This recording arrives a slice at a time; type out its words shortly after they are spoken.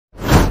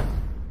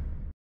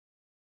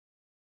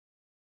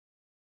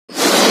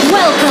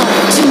Welcome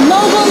to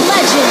Mobile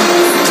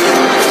Legends!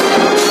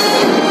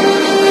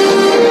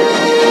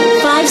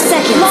 5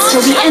 seconds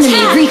till the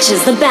enemy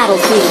reaches the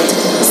battlefield.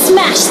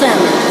 Smash them!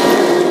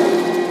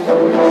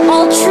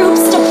 All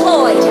troops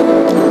deployed!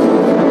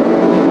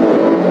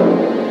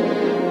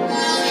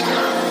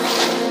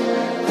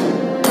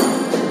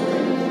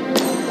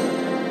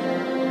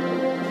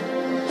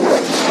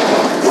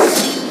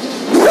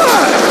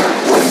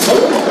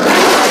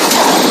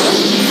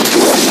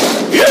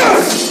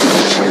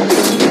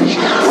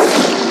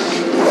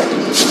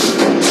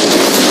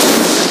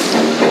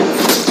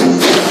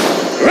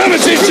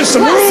 Teach us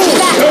some rules,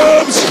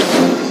 Cubs!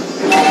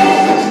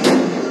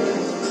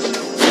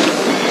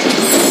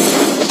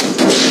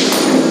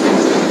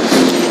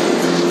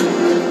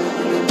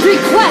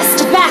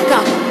 Request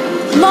backup!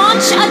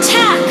 Launch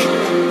attack!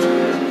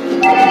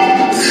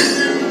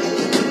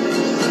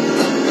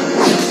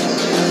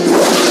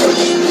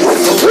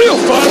 A real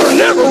fighter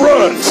never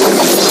runs!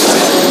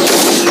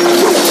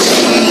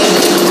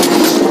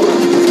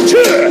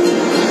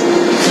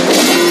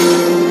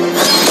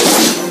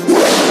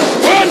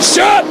 One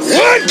shot,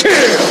 one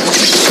kill!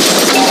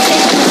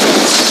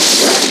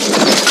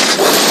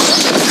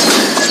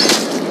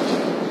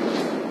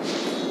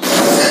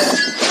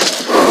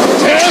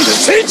 Time to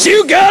teach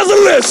you guys a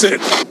lesson!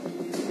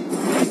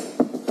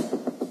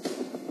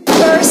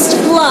 First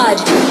blood!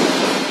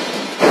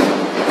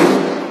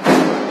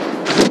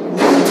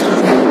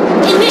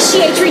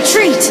 Initiate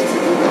retreat!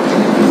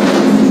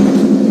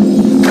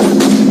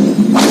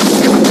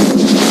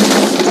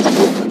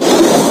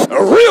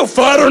 A real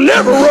fighter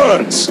never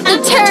runs! A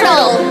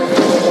turtle!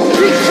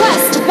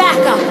 Request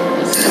backup!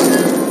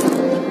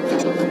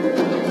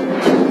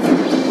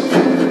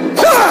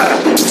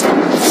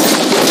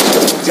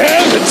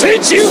 Time to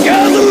teach you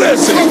guys a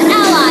lesson! An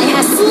ally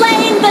has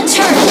slain the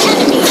turtle!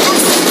 Enemy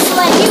has been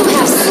slain! You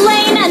have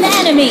slain an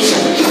enemy!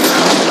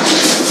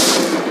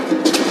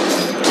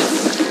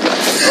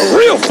 A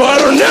real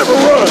fighter never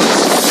runs!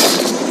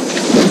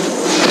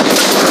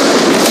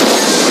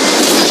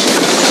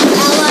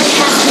 Ally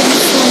has been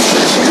slain!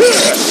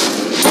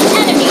 An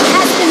enemy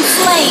has been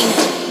slain!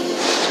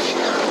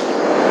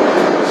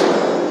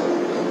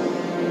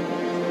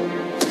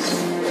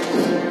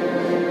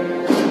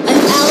 An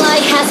ally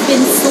has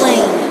been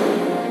slain.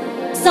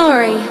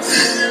 Sorry.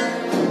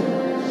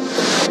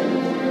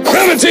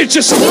 Gonna teach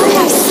you some You have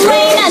rules!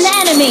 slain an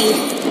enemy!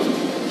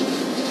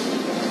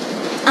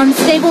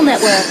 Unstable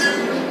network.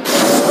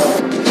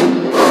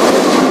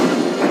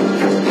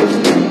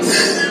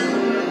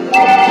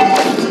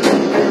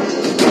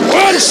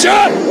 One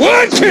shot,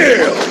 one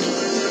kill!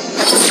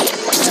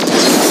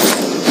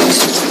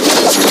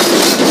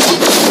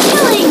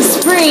 Killing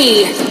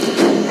spree!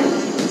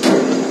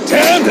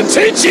 Time to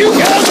teach you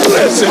guys a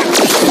lesson!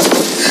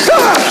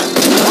 Ha!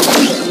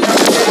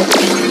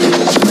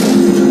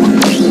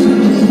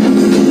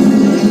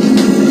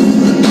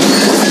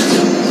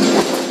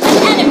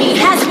 An enemy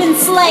has been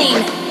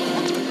slain!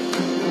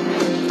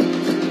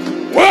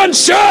 One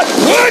shot,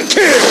 one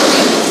kill!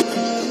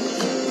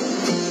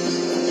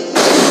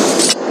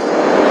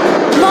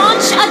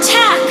 Launch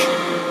attack!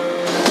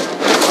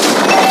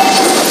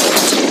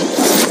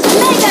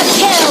 Mega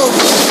kill!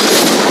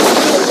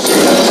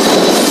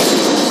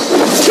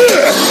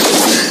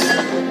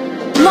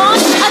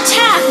 Launch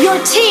attack! Your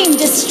team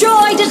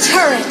destroyed a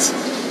turret!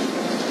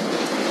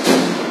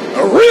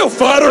 A real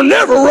fighter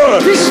never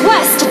runs!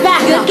 Request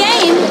backup! Good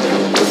game!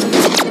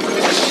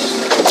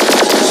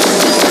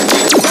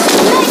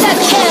 Mega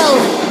kill!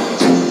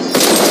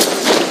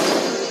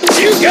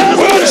 You got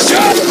one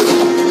shot!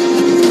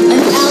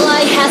 An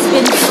ally has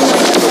been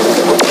slain.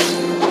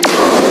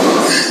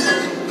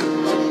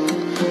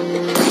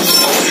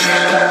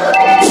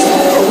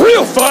 A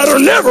real fighter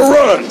never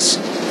runs!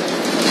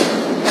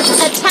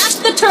 Attack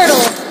the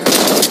turtle!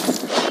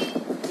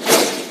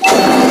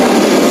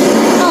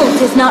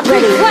 Ult is not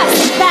ready.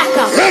 Request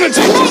backup! Gonna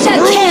teach you some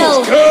Mega kill!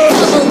 rules,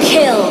 Cubs! Double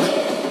kill!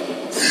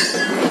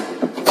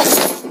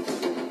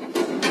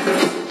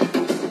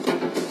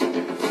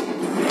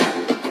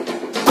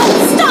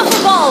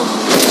 Unstoppable!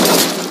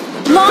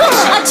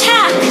 Launch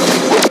attack!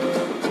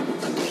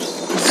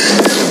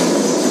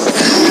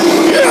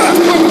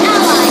 An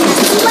ally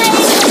has slain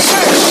the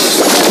turret!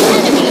 An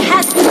enemy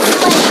has been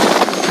slain!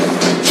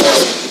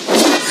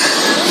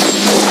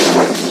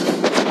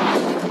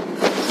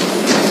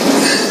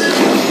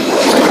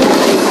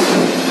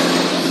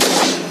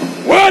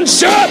 One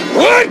shot,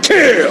 one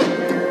kill!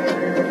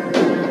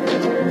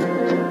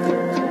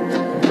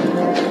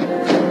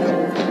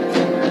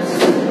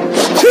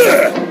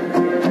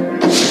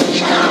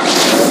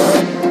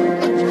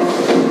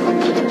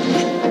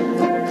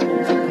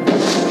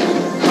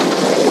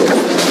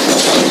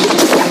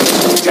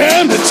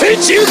 Time to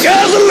teach you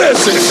guys a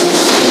lesson!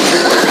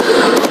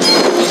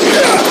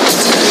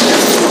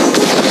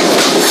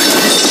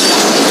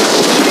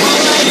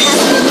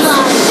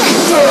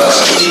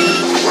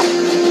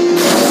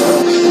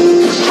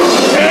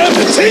 Time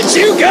to teach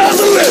you guys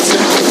a lesson!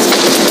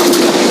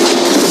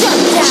 Shut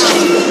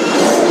down!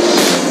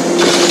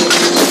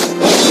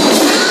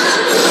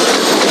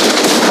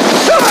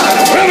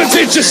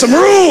 teach you some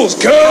rules,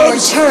 Our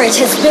cubs! turret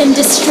has been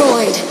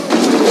destroyed.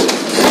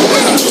 An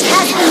enemy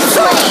has been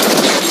slain.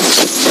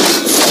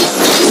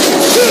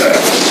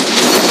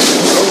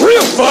 A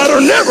real fighter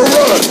never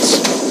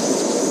runs!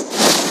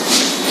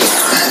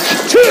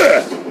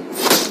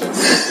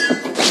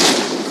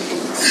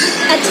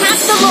 Attack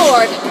the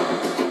Lord.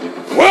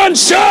 One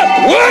shot,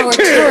 one Our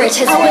kill! turret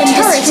has been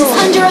destroyed. Is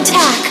under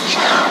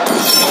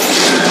attack.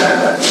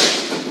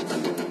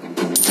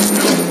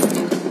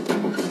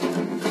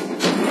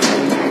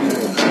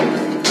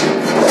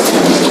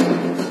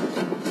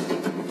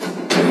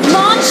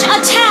 Launch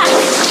attack.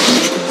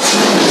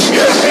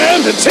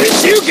 And to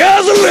teach you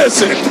guys a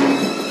lesson!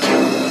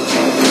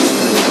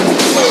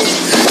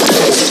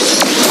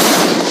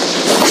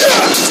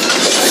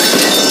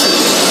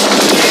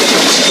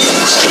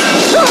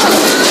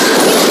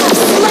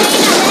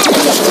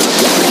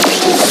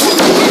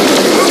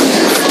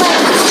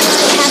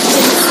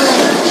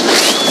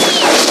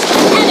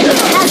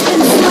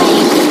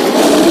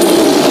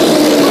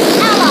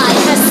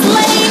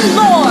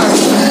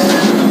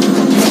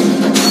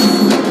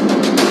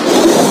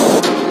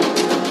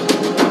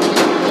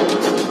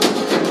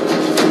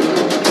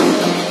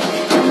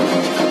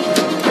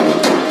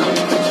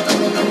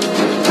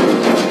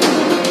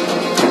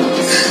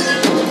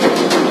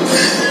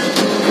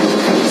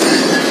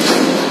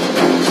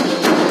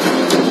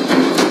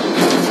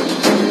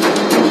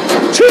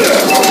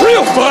 A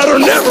real fighter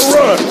never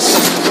runs!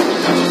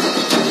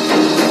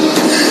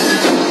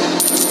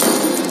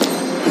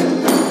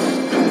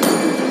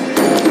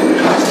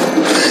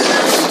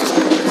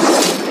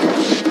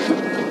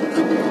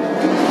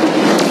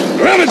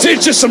 I'm gonna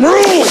teach you some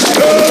rules,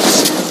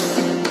 cubs!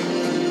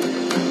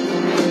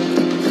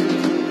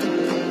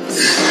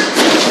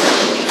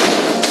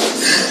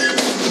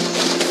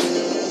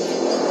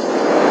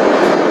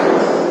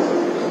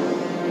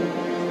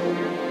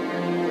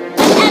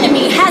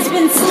 Has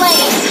been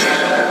slain.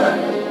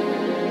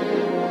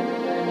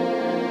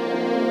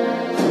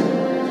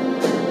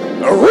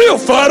 A real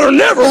fighter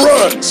never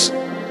runs!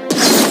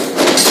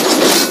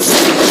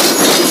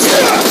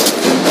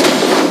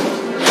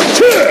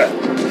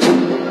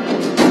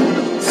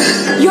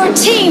 Your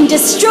team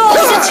destroys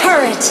the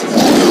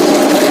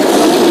turret.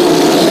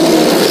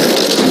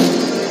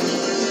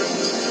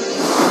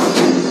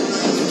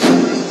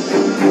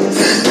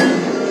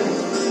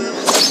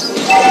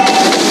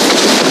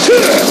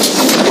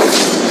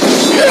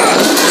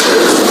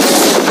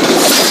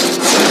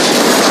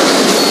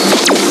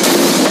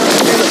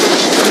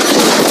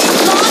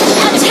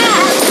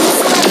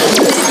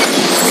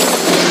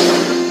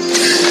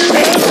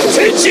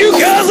 Teach you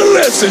guys a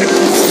lesson! You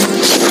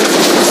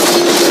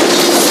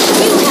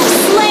have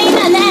slain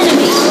an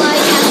enemy.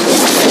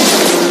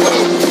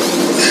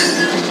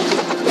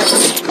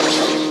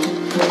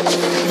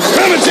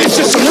 I'm gonna teach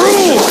you some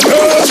rules,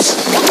 cubs!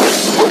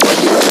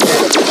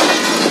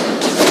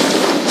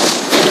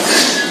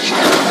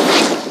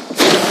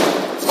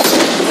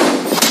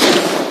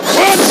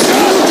 One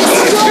shot,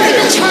 Destroy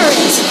the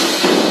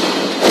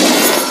turret.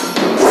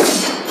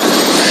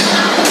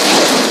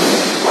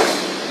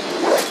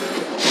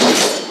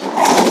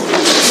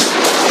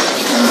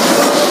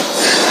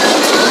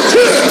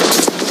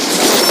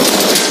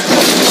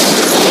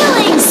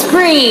 Killing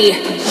spree.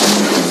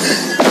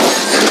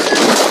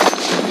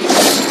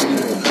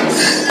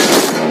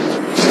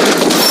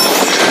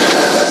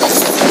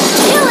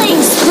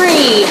 Killing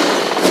spree.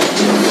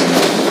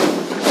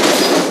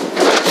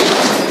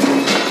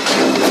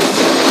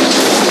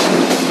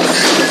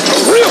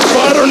 Real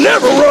fighter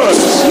never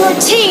runs! Your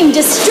team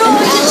destroyed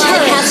the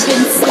turret. Has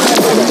been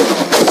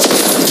slain.